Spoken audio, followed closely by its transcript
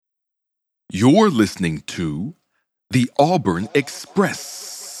You're listening to the Auburn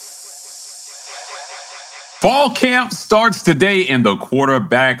Express. Fall camp starts today and the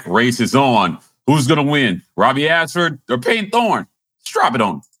quarterback race is on. Who's going to win? Robbie Ashford or Payton Thorne? Let's drop it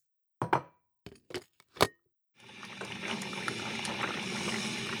on.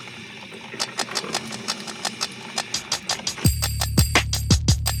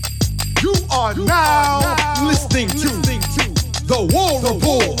 You are now listening to the War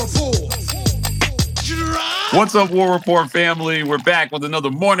Report. What's up, War Report family? We're back with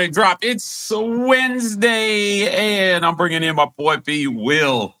another morning drop. It's Wednesday, and I'm bringing in my boy B.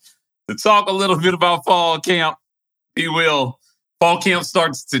 Will to talk a little bit about fall camp. B. Will, fall camp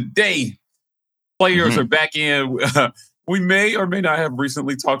starts today. Players are back in. We may or may not have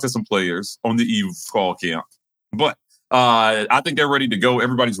recently talked to some players on the eve of fall camp, but I think they're ready to go.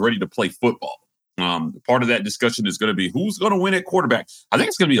 Everybody's ready to play football. Part of that discussion is going to be who's going to win at quarterback. I think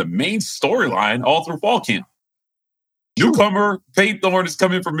it's going to be a main storyline all through fall camp. Newcomer Payton Thorne is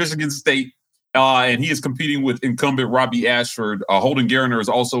coming from Michigan State, and he is competing with incumbent Robbie Ashford. Holden Geriner is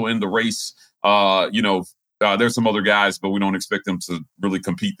also in the race. There's some other guys, but we don't expect them to really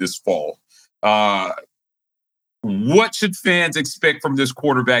compete this fall. What should fans expect from this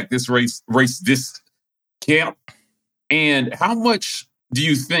quarterback, this race, this camp? And how much do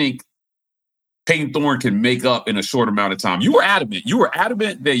you think Payton Thorne can make up in a short amount of time? You were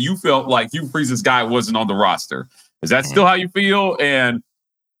adamant. That you felt like Hugh Freeze's guy wasn't on the roster. Is that still how you feel? And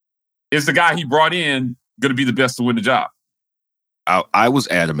is the guy he brought in going to be the best to win the job? I was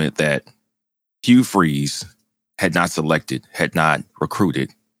adamant that Hugh Freeze had not selected, had not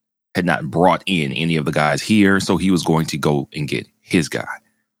recruited, had not brought in any of the guys here, so he was going to go and get his guy.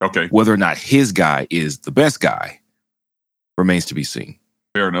 Okay. Whether or not his guy is the best guy remains to be seen.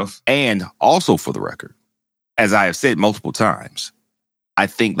 Fair enough. And also for the record, as I have said multiple times, I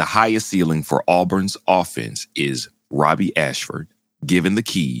think the highest ceiling for Auburn's offense is Robbie Ashford given the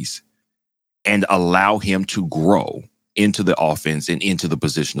keys and allow him to grow into the offense and into the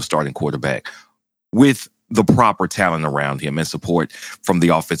position of starting quarterback with the proper talent around him and support from the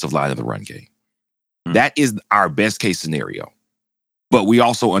offensive line of the run game. That is our best case scenario. But we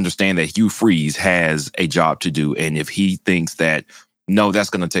also understand that Hugh Freeze has a job to do. And if he thinks that, no, that's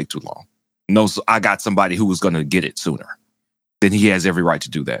going to take too long. No, so I got somebody who was going to get it sooner, then he has every right to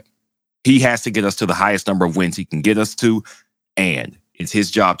do that. He has to get us to the highest number of wins he can get us to, and it's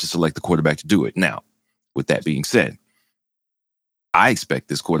his job to select the quarterback to do it. Now, with that being said, I expect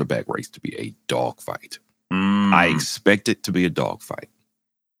this quarterback race to be a dogfight. I expect it to be a dogfight.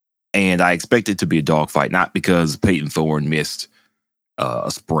 And I expect it to be a dogfight, not because Payton Thorne missed a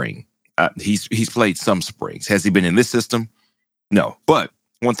spring. He's played some springs. Has he been in this system? No. But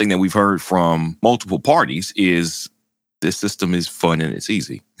one thing that we've heard from multiple parties is this system is fun and it's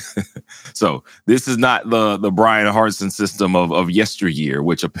easy. So this is not the Brian Harsin system of yesteryear,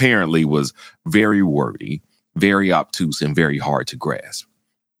 which apparently was very wordy, very obtuse, and very hard to grasp.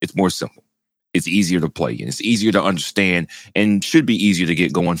 It's more simple. It's easier to play and it's easier to understand and should be easier to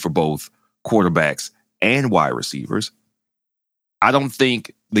get going for both quarterbacks and wide receivers. I don't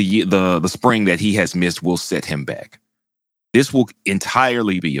think the spring that he has missed will set him back. This will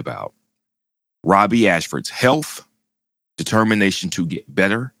entirely be about Robbie Ashford's health, determination to get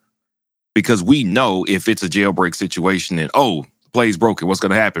better, because we know if it's a jailbreak situation and, the play's broken, what's going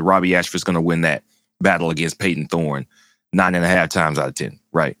to happen? Robbie Ashford's going to win that battle against Payton Thorne 9.5 times out of 10,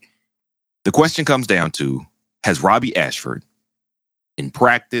 right? The question comes down to, has Robbie Ashford in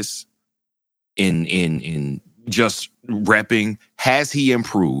practice, in just repping, has he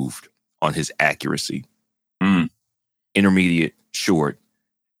improved on his accuracy, intermediate, short,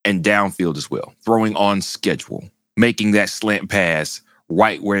 and downfield as well, throwing on schedule, making that slant pass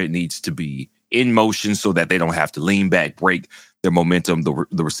right where it needs to be, in motion so that they don't have to lean back, break their momentum, the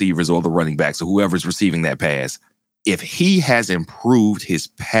receivers or the running backs or whoever's receiving that pass. If he has improved his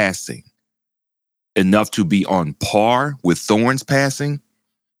passing enough to be on par with Thorne's passing,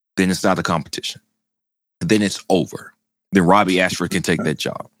 then it's not a competition. Then it's over. Then Robbie Ashford can take that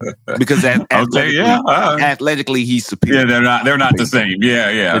job because athletically he's superior. Yeah, they're not the same.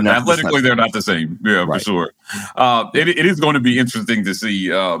 Yeah. Athletically, they're not the same. Yeah, right. For sure. It is going to be interesting to see,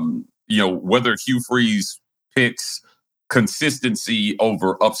 whether Hugh Freeze picks consistency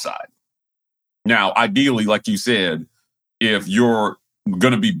over upside. Now, ideally, like you said, if you're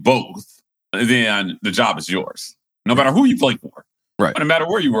going to be both, then the job is yours, no matter who you play for. Right. No matter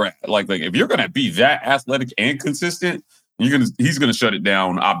where you were at. Like if you're going to be that athletic and consistent, he's going to shut it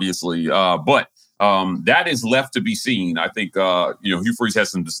down, obviously. But that is left to be seen. I think, Hugh Freeze has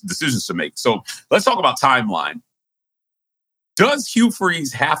some decisions to make. So let's talk about timeline. Does Hugh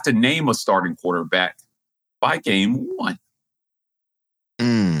Freeze have to name a starting quarterback by game 1?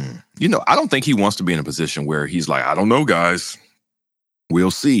 I don't think he wants to be in a position where he's like, I don't know, guys.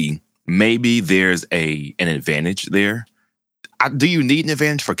 We'll see. Maybe there's an advantage there. Do you need an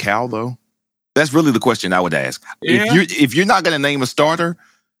advantage for Cal, though? That's really the question I would ask. Yeah. If you're not going to name a starter,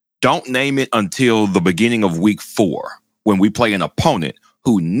 don't name it until the beginning of week 4 when we play an opponent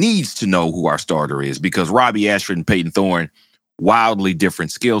who needs to know who our starter is, because Robbie Ashford and Peyton Thorne, wildly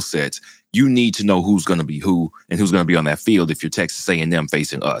different skill sets. You need to know who's going to be who and who's going to be on that field if you're Texas A&M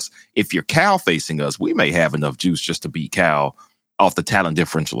facing us. If you're Cal facing us, we may have enough juice just to beat Cal off the talent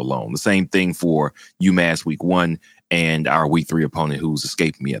differential alone. The same thing for UMass week 1 and our week 3 opponent who's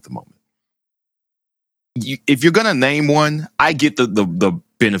escaping me at the moment. If you're going to name one, I get the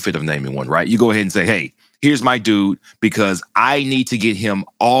benefit of naming one, right? You go ahead and say, hey, here's my dude because I need to get him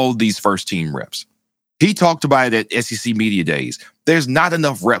all these first team reps. He talked about it at SEC Media Days. There's not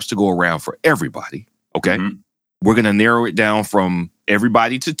enough reps to go around for everybody, okay? Mm-hmm. We're going to narrow it down from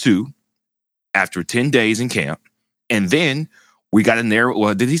everybody to 2 after 10 days in camp. And then we got to narrow,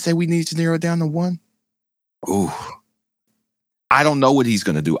 well, did he say we need to narrow it down to 1? Ooh. I don't know what he's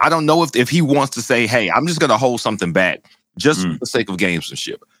going to do. I don't know if he wants to say, hey, I'm just going to hold something back just for the sake of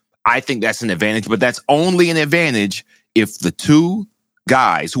gamesmanship. I think that's an advantage, but that's only an advantage if the 2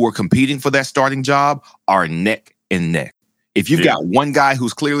 guys who are competing for that starting job are neck and neck. If you've got one guy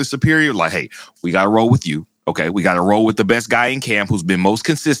who's clearly superior, like, hey, we got to roll with you. Okay, we got to roll with the best guy in camp who's been most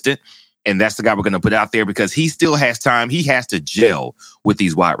consistent. And that's the guy we're going to put out there because he still has time. He has to gel with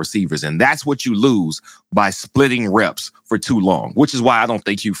these wide receivers. And that's what you lose by splitting reps for too long, which is why I don't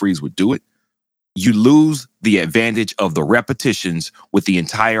think Hugh Freeze would do it. You lose the advantage of the repetitions with the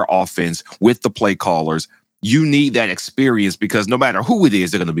entire offense, with the play callers. You need that experience because no matter who it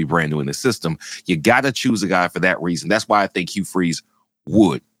is, they're going to be brand new in the system. You got to choose a guy for that reason. That's why I think Hugh Freeze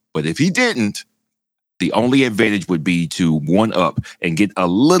would. But if he didn't, the only advantage would be to one up and get a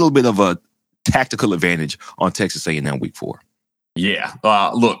little bit of a tactical advantage on Texas A&M week 4. Yeah.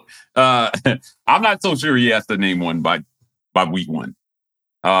 Look, I'm not so sure he has to name one by week 1.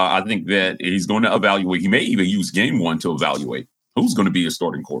 I think that he's going to evaluate. He may even use game 1 to evaluate who's going to be a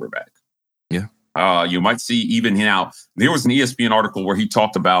starting quarterback. Yeah. You might see even now, there was an ESPN article where he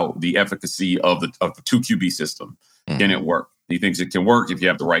talked about the efficacy of the 2 QB system. Can it work? He thinks it can work if you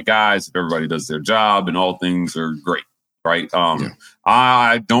have the right guys, if everybody does their job and all things are great, right?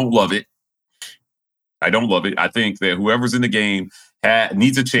 I don't love it. I think that whoever's in the game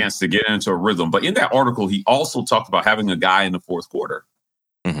needs a chance to get into a rhythm. But in that article, he also talked about having a guy in the 4th quarter,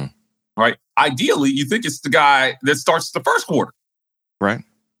 right? Ideally, you think it's the guy that starts the 1st quarter. Right.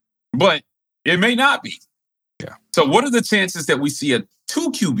 But it may not be. Yeah. So what are the chances that we see a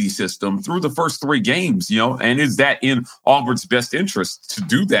 2 QB system through the first 3 games, and is that in Auburn's best interest to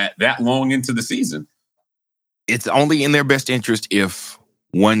do that long into the season? It's only in their best interest if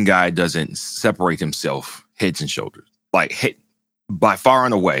one guy doesn't separate himself heads and shoulders. Like, by far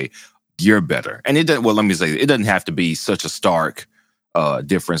and away, you're better. And it doesn't, well, let me say, it doesn't have to be such a stark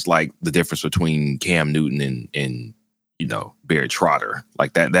difference like the difference between Cam Newton and Barry Trotter.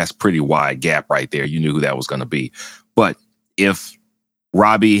 Like that's pretty wide gap right there. You knew who that was going to be. But if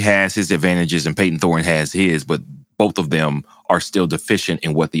Robbie has his advantages and Peyton Thorne has his, but both of them are still deficient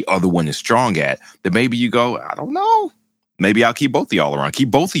in what the other one is strong at, then maybe you go, I don't know. Maybe I'll keep both of y'all around. Keep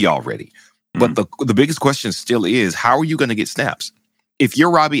both of y'all ready. But the biggest question still is, how are you going to get snaps? If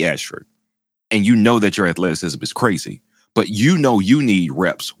you're Robbie Ashford and you know that your athleticism is crazy, but you know you need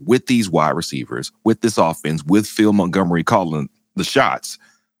reps with these wide receivers, with this offense, with Phil Montgomery calling the shots,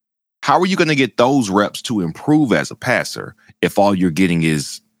 how are you going to get those reps to improve as a passer if all you're getting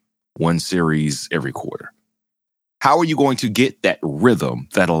is 1 series every quarter? How are you going to get that rhythm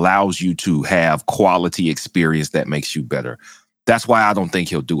that allows you to have quality experience that makes you better? That's why I don't think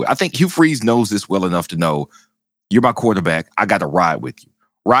he'll do it. I think Hugh Freeze knows this well enough to know, you're my quarterback. I got to ride with you.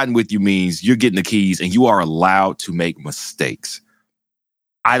 Riding with you means you're getting the keys and you are allowed to make mistakes.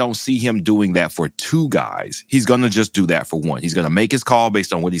 I don't see him doing that for 2 guys. He's going to just do that for 1. He's going to make his call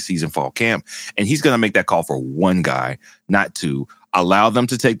based on what he sees in fall camp, and he's going to make that call for 1 guy, not 2. Allow them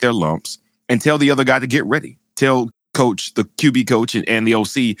to take their lumps and tell the other guy to get ready. Tell coach, the QB coach and the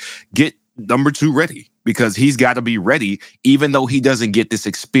OC, get number 2 ready because he's got to be ready, even though he doesn't get this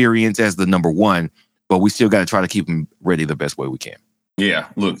experience as the number 1, but we still got to try to keep him ready the best way we can. Yeah,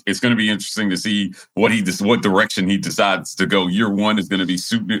 look, it's going to be interesting to see what direction he decides to go. Year 1 is going to be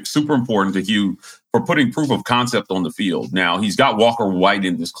super important to Hugh for putting proof of concept on the field. Now, he's got Walker White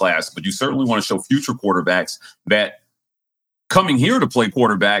in this class, but you certainly want to show future quarterbacks that coming here to play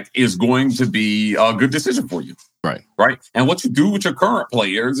quarterback is going to be a good decision for you. Right. And what you do with your current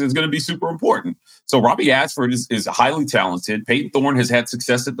players is going to be super important. So Robbie Ashford is highly talented. Peyton Thorne has had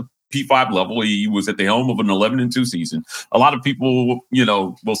success at the P5 level. He was at the helm of an 11-2 season. A lot of people,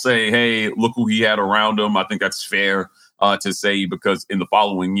 will say, hey, look who he had around him. I think that's fair to say, because in the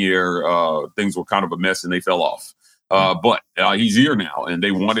following year, things were kind of a mess and they fell off. But he's here now, and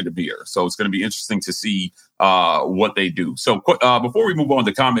they wanted him here. So it's going to be interesting to see what they do. So before we move on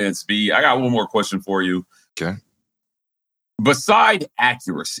to comments, B, I got one more question for you. Okay. Beside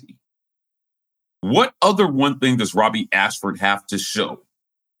accuracy, what other one thing does Robbie Ashford have to show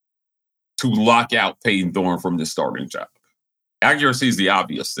to lock out Peyton Thorne from this starting job? Accuracy is the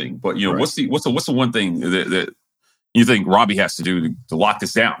obvious thing, but Right. what's the one thing that you think Robbie has to do to lock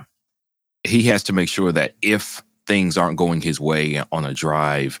this down? He has to make sure that if things aren't going his way on a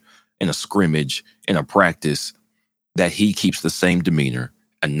drive, in a scrimmage, in a practice, that he keeps the same demeanor,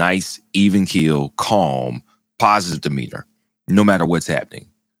 a nice, even keel, calm, positive demeanor, no matter what's happening.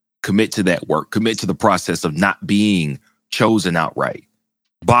 Commit to that work. Commit to the process of not being chosen outright.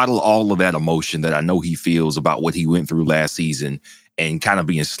 Bottle all of that emotion that I know he feels about what he went through last season and kind of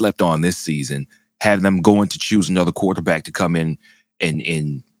being slept on this season. Have them going to choose another quarterback to come in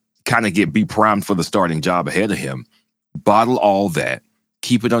and kind of be primed for the starting job ahead of him. Bottle all that,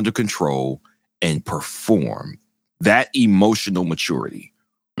 keep it under control, and perform. That emotional maturity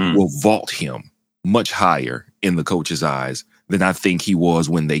will vault him much higher in the coach's eyes than I think he was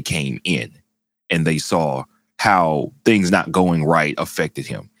when they came in and they saw how things not going right affected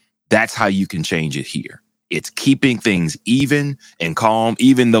him. That's how you can change it here. It's keeping things even and calm,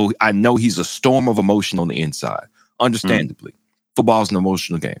 even though I know he's a storm of emotion on the inside. Understandably, football's an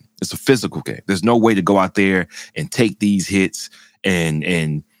emotional game. It's a physical game. There's no way to go out there and take these hits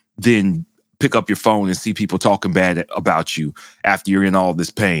and then pick up your phone and see people talking bad about you after you're in all this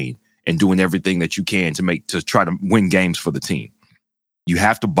pain and doing everything that you can to try to win games for the team. You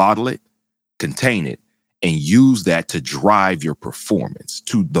have to bottle it, contain it, and use that to drive your performance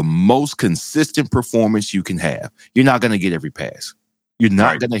to the most consistent performance you can have. You're not going to get every pass. You're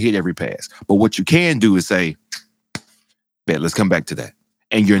not going to hit every pass. But what you can do is say, bet, let's come back to that.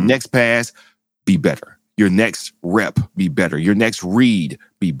 And your next pass, be better. Your next rep, be better. Your next read,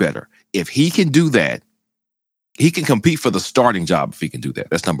 be better. If he can do that, he can compete for the starting job if he can do that.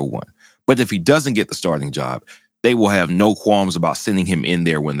 That's number one. But if he doesn't get the starting job, they will have no qualms about sending him in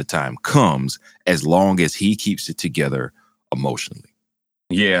there when the time comes, as long as he keeps it together emotionally.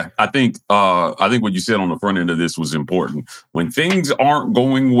 Yeah, I think what you said on the front end of this was important. When things aren't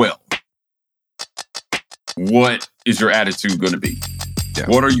going well, what is your attitude going to be? Yeah.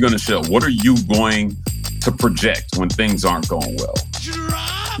 What are you going to show? What are you going to project when things aren't going well?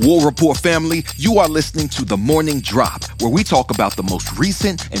 War Report family, you are listening to The Morning Drop, where we talk about the most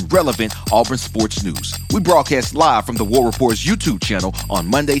recent and relevant Auburn sports news. We broadcast live from the War Report's YouTube channel on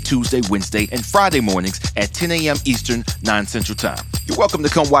Monday, Tuesday, Wednesday, and Friday mornings at 10 a.m. Eastern, 9 Central Time. You're welcome to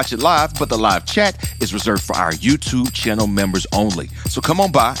come watch it live, but the live chat is reserved for our YouTube channel members only. So come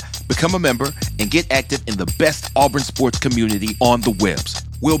on by, become a member, and get active in the best Auburn sports community on the webs.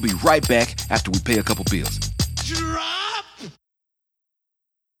 We'll be right back after we pay a couple bills.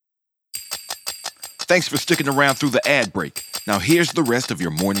 Thanks for sticking around through the ad break. Now here's the rest of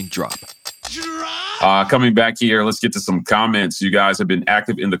your morning drop. Coming back here, let's get to some comments. You guys have been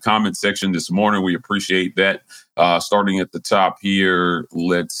active in the comment section this morning. We appreciate that. Starting at the top here,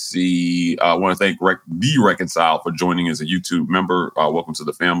 let's see. I want to thank Be Reconcile for joining as a YouTube member. Welcome to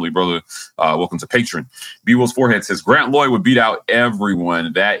the family, brother. Welcome to Patron. B. Will's Forehead says, Grant Lloyd would beat out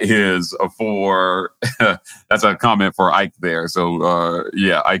everyone. That is that's a comment for Ike there. So,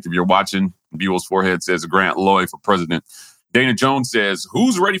 yeah, Ike, if you're watching, B. Will's Forehead says Grant Lloyd for president. Dana Jones says,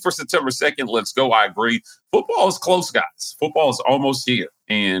 who's ready for September 2nd? Let's go. I agree. Football is close, guys. Football is almost here.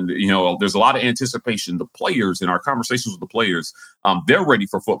 And, there's a lot of anticipation. The players, in our conversations with the players, they're ready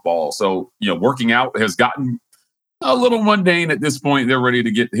for football. So, working out has gotten a little mundane at this point. They're ready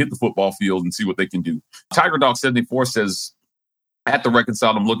to hit the football field and see what they can do. Tiger Dog 74 says, at the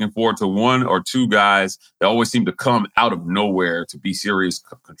Reconcile, I'm looking forward to one or two guys that always seem to come out of nowhere to be serious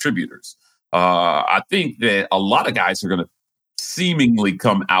contributors. I think that a lot of guys are going to seemingly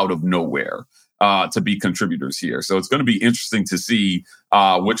come out of nowhere to be contributors here. So it's going to be interesting to see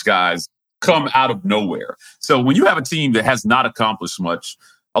which guys come out of nowhere. So when you have a team that has not accomplished much,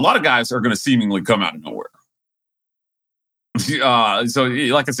 a lot of guys are going to seemingly come out of nowhere. So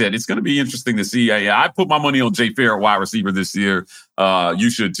like I said, it's going to be interesting to see. I put my money on Jay Fair, wide receiver this year. You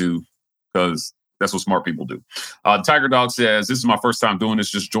should too, because that's what smart people do. Tiger Dog says, this is my first time doing this.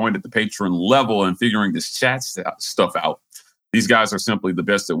 Just joined at the Patreon level and figuring this chat stuff out. These guys are simply the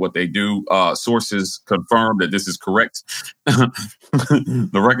best at what they do. Sources confirm that this is correct.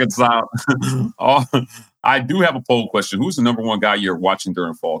 The reconcile. I do have a poll question. Who's the number one guy you're watching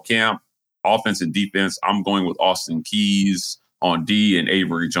during fall camp? Offense and defense. I'm going with Austin Keys on D and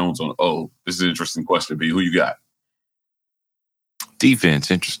Avery Jones on O. This is an interesting question, B. Who you got? Defense,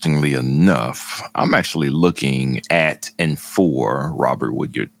 interestingly enough, I'm actually looking at and for Robert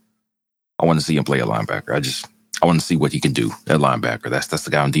Woodyard. I want to see him play a linebacker. I want to see what he can do at linebacker. That's the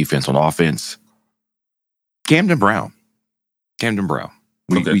guy on defense. On offense, Camden Brown.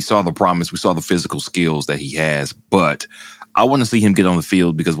 We saw the promise. We saw the physical skills that he has, but I want to see him get on the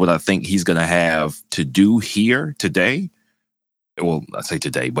field because what I think he's going to have to do here today, well, I say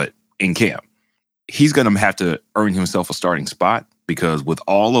today, but in camp, he's going to have to earn himself a starting spot because with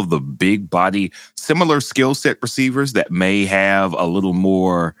all of the big body, similar skill set receivers that may have a little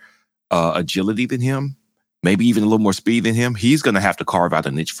more agility than him, maybe even a little more speed than him, he's going to have to carve out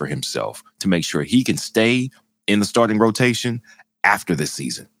a niche for himself to make sure he can stay in the starting rotation after this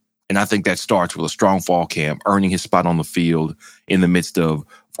season. And I think that starts with a strong fall camp, earning his spot on the field in the midst of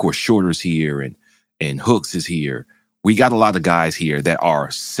course, Shorter's here and Hooks is here. We got a lot of guys here that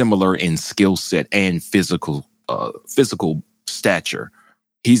are similar in skill set and physical stature.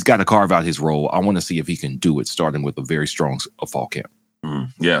 He's got to carve out his role. I want to see if he can do it, starting with a very strong fall camp.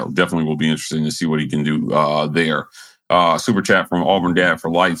 Yeah, definitely will be interesting to see what he can do there. Super chat from Auburn Dad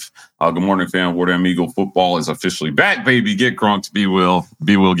for Life. Good morning, fam. War Damn Eagle football is officially back, baby. Get crunked, B Will.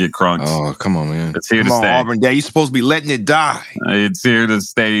 B Will get crunked. Oh, come on, man. It's here to stay. Auburn Dad, you're supposed to be letting it die. It's here to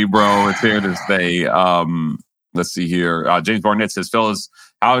stay, bro. It's here to stay. Let's see here. James Barnett says, fellas,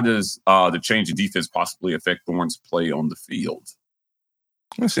 how does the change in defense possibly affect Thorne's play on the field?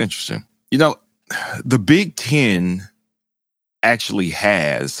 That's interesting. You know, the Big Ten actually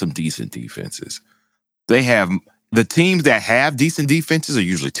has some decent defenses. They have the teams that have decent defenses are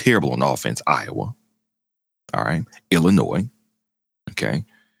usually terrible on offense. Iowa, all right, Illinois, okay,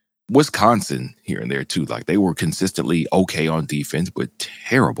 Wisconsin here and there too. Like they were consistently okay on defense, but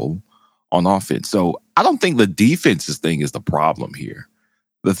terrible on offense. So I don't think the defenses thing is the problem here.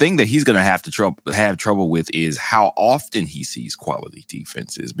 The thing that he's going to have to have trouble with is how often he sees quality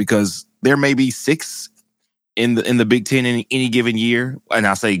defenses, because there may be 6 in the Big Ten in any given year, and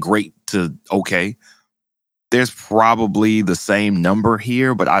I say great to okay. There's probably the same number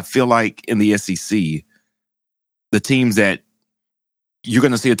here, but I feel like in the SEC, the teams that you're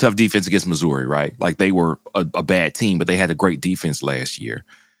going to see a tough defense against Missouri, right? Like they were a bad team, but they had a great defense last year.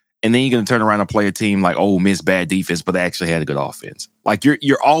 And then you're going to turn around and play a team like Ole Miss, bad defense, but they actually had a good offense. Like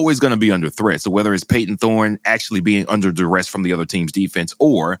you're always going to be under threat. So whether it's Peyton Thorne actually being under duress from the other team's defense,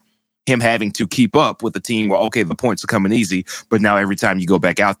 or him having to keep up with the team where, okay, the points are coming easy, but now every time you go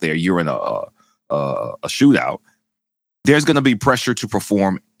back out there, you're in a shootout. There's going to be pressure to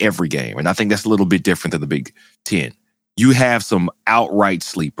perform every game. And I think that's a little bit different than the Big Ten. You have some outright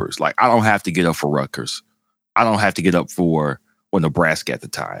sleepers. Like I don't have to get up for Rutgers. I don't have to get up for Nebraska at the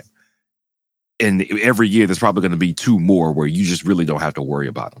time. And every year, there's probably going to be 2 more where you just really don't have to worry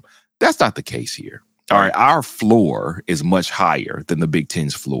about them. That's not the case here. All right, our floor is much higher than the Big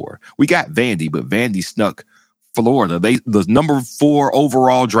Ten's floor. We got Vandy, but Vandy snuck Florida. The number 4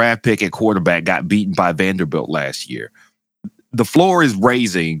 overall draft pick at quarterback got beaten by Vanderbilt last year. The floor is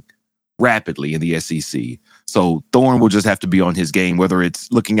raising rapidly in the SEC. So Thorne will just have to be on his game, whether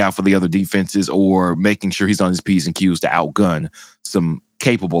it's looking out for the other defenses or making sure he's on his P's and Q's to outgun some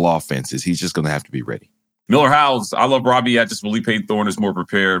capable offenses. He's just going to have to be ready. Miller Howes, I love Robbie. I just believe Peyton Thorne is more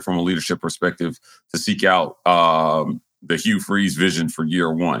prepared from a leadership perspective to seek out the Hugh Freeze vision for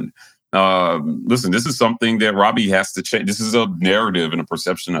year one. Listen, this is something that Robbie has to change. This is a narrative and a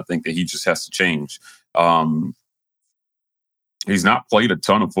perception, I think, that he just has to change. He's not played a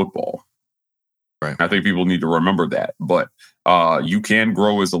ton of football. Right. I think people need to remember that. But you can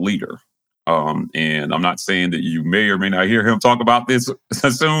grow as a leader. And I'm not saying that you may or may not hear him talk about this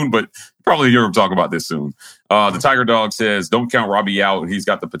soon, but probably hear him talk about this soon. The Tiger Dog says, don't count Robbie out. He's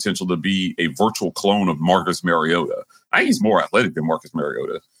got the potential to be a virtual clone of Marcus Mariota. I think he's more athletic than Marcus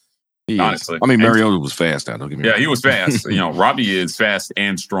Mariota. Honestly. I mean, Mariota was fast now. Don't get me wrong. Yeah, he was fast. Robbie is fast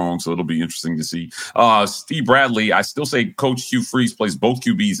and strong, so it'll be interesting to see. Steve Bradley, I still say Coach Hugh Freeze plays both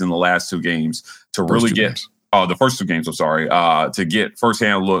QBs in the last 2 games to really get the first 2 games, I'm sorry, to get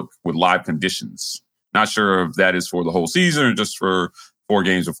firsthand look with live conditions. Not sure if that is for the whole season or just for 4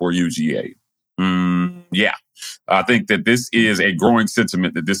 games before UGA. Yeah, I think that this is a growing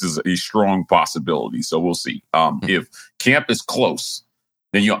sentiment that this is a strong possibility. So we'll see. If camp is close,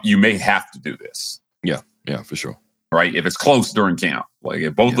 then you may have to do this. Yeah, for sure. Right? If it's close during camp, like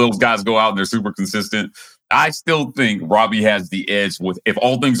if both those guys go out and they're super consistent, I still think Robbie has the edge with, if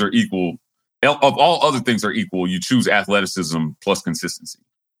all things are equal, of all other things are equal, you choose athleticism plus consistency.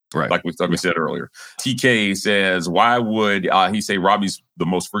 Right. Like we said earlier. TK says, why would he say Robbie's the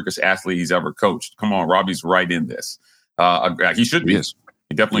most freakish athlete he's ever coached? Come on, Robbie's right in this. He should be. Yes.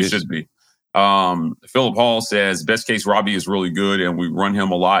 He definitely should be. Philip Hall says, best case, Robbie is really good and we run him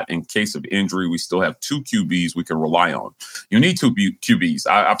a lot. In case of injury, we still have 2 QBs we can rely on. You need 2 QBs.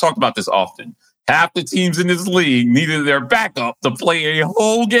 I've talked about this often. Half the teams in this league needed their backup to play a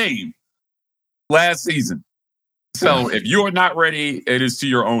whole game last season. So if you are not ready, it is to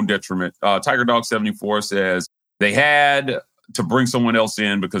your own detriment. Tiger Dog 74 says they had to bring someone else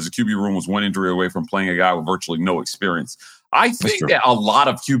in because the QB room was 1 injury away from playing a guy with virtually no experience. I think that a lot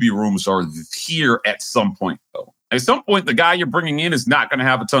of QB rooms are here at some point, though. At some point, the guy you're bringing in is not going to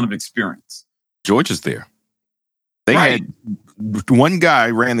have a ton of experience. George is there. They had one guy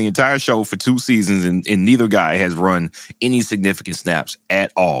ran the entire show for 2 seasons, and neither guy has run any significant snaps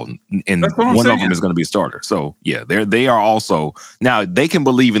at all. And one of them is going to be a starter. So, yeah, they are also now they can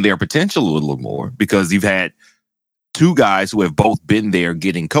believe in their potential a little more because you've had 2 guys who have both been there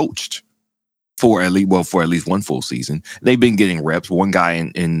getting coached for at least 1 full season. They've been getting reps. One guy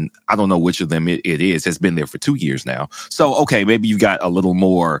in I don't know which of them it is has been there for 2 years now. So, okay, maybe you got a little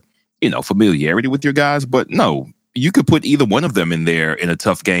more, familiarity with your guys, but no. You could put either one of them in there in a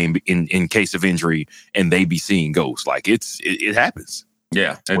tough game in case of injury, and they be seeing ghosts. Like it happens.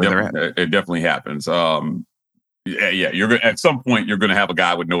 Yeah, it definitely happens. You're at some point you're going to have a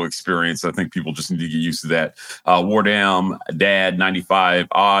guy with no experience. I think people just need to get used to that. Wardam Dad 95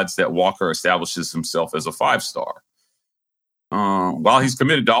 odds that Walker establishes himself as a 5-star. While he's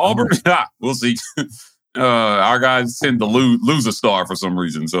committed to Auburn, we'll see. Our guys tend to lose a star for some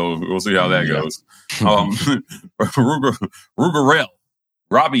reason, so we'll see how that goes. Rugerell,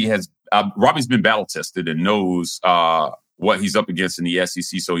 Robbie's been battle tested and knows what he's up against in the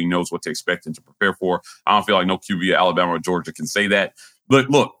SEC, so he knows what to expect and to prepare for. I don't feel like no QB at Alabama or Georgia can say that. But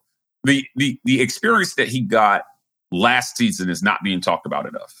look, the experience that he got last season is not being talked about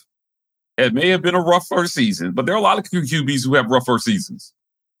enough. It may have been a rough first season, but there are a lot of QBs who have rough first seasons.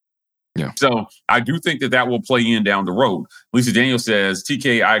 Yeah. So I do think that will play in down the road. Lisa Daniel says,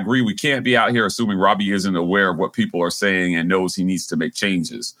 TK, I agree. We can't be out here assuming Robbie isn't aware of what people are saying and knows he needs to make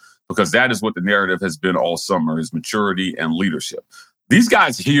changes, because that is what the narrative has been all summer, is maturity and leadership. These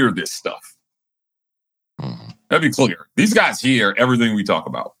guys hear this stuff. Let me be clear. These guys hear everything we talk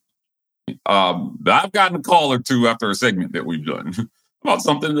about. I've gotten a call or 2 after a segment that we've done about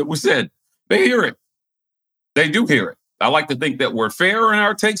something that we said. They hear it. They do hear it. I like to think that we're fair in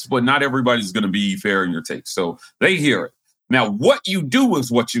our takes, but not everybody's going to be fair in your takes. So they hear it. Now, what you do with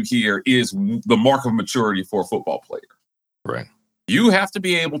what you hear is the mark of maturity for a football player. Right. You have to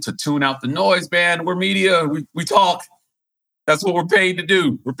be able to tune out the noise, man. We're media. We talk. That's what we're paid to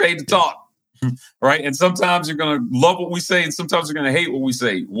do. We're paid to talk. Right. And sometimes you're going to love what we say, and sometimes you're going to hate what we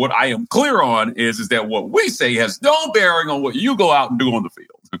say. What I am clear on is that what we say has no bearing on what you go out and do on the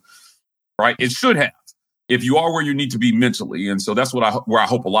field. Right. It should have, if you are where you need to be mentally. And so that's where I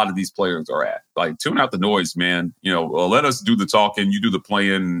hope a lot of these players are at. Like, tune out the noise, man. Let us do the talking, you do the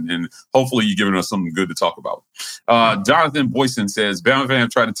playing, and hopefully you're giving us something good to talk about. Jonathan Boyson says, Bama fan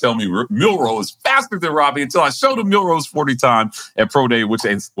tried to tell me Milroe is faster than Robbie until I showed him Milroe's 40 time at Pro Day, which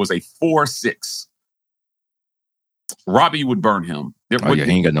was a 4.6. Robbie would burn him. He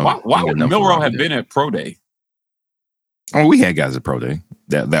ain't got no. Why would Milroe have been at Pro Day? Oh, we had guys at Pro Day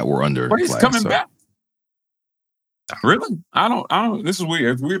that were under. But he's coming back. Really? I don't. This is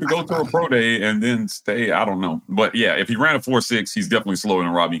weird. It's weird to go to a Pro Day and then stay. I don't know. But yeah, if he ran a 4.6, he's definitely slower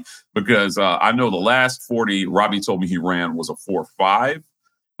than Robbie, because I know the last 40 Robbie told me he ran was a 4.5,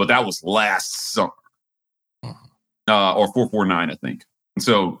 but that was last summer. Or 4.49, I think.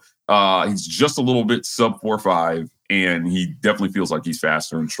 So he's just a little bit sub 4.5, and he definitely feels like he's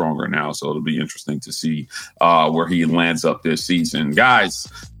faster and stronger now. So it'll be interesting to see where he lands up this season. Guys,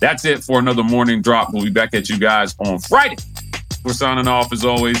 that's it for another morning drop. We'll be back at you guys on Friday. We're signing off as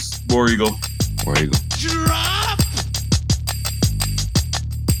always. War Eagle. War Eagle.